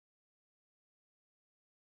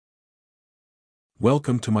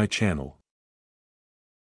Welcome to my channel.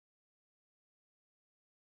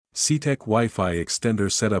 Setek Wi-Fi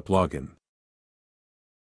Extender Setup Login.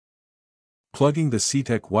 Plugging the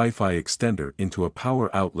Setek Wi-Fi Extender into a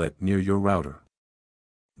power outlet near your router.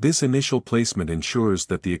 This initial placement ensures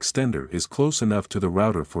that the extender is close enough to the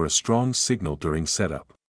router for a strong signal during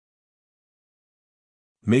setup.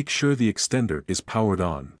 Make sure the extender is powered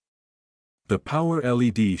on. The power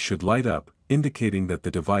LED should light up, indicating that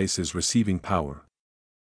the device is receiving power.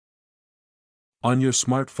 On your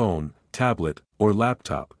smartphone, tablet, or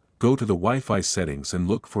laptop, go to the Wi-Fi settings and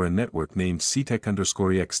look for a network named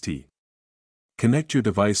Setek_EXT. Connect your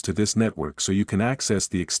device to this network so you can access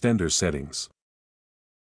the extender settings.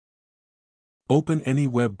 Open any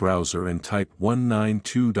web browser and type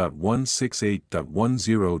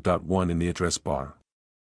 192.168.10.1 in the address bar.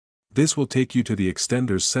 This will take you to the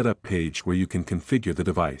extender's setup page where you can configure the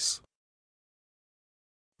device.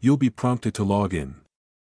 You'll be prompted to log in.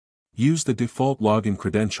 Use the default login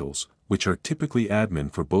credentials, which are typically admin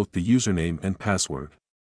for both the username and password.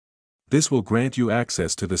 This will grant you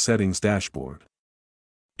access to the settings dashboard.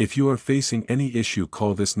 If you are facing any issue,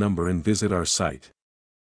 call this number and visit our site.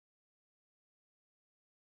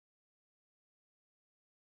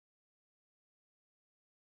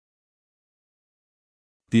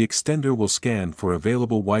 The extender will scan for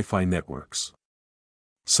available Wi-Fi networks.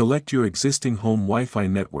 Select your existing home Wi-Fi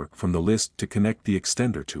network from the list to connect the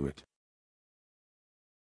extender to it.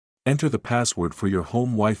 Enter the password for your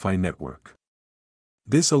home Wi-Fi network.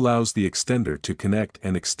 This allows the extender to connect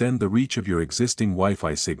and extend the reach of your existing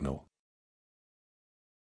Wi-Fi signal.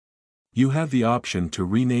 You have the option to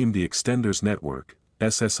rename the extender's network,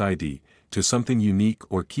 SSID, to something unique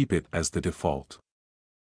or keep it as the default.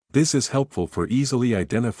 This is helpful for easily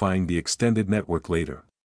identifying the extended network later.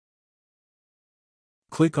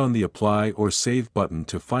 Click on the Apply or Save button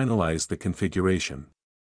to finalize the configuration.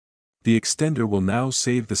 The extender will now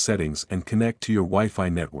save the settings and connect to your Wi-Fi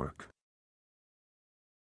network.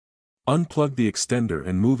 Unplug the extender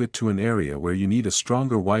and move it to an area where you need a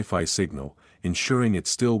stronger Wi-Fi signal, ensuring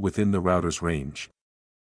it's still within the router's range.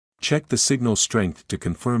 Check the signal strength to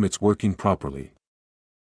confirm it's working properly.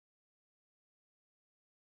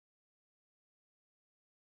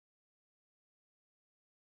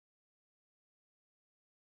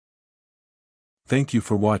 Thank you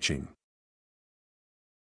for watching.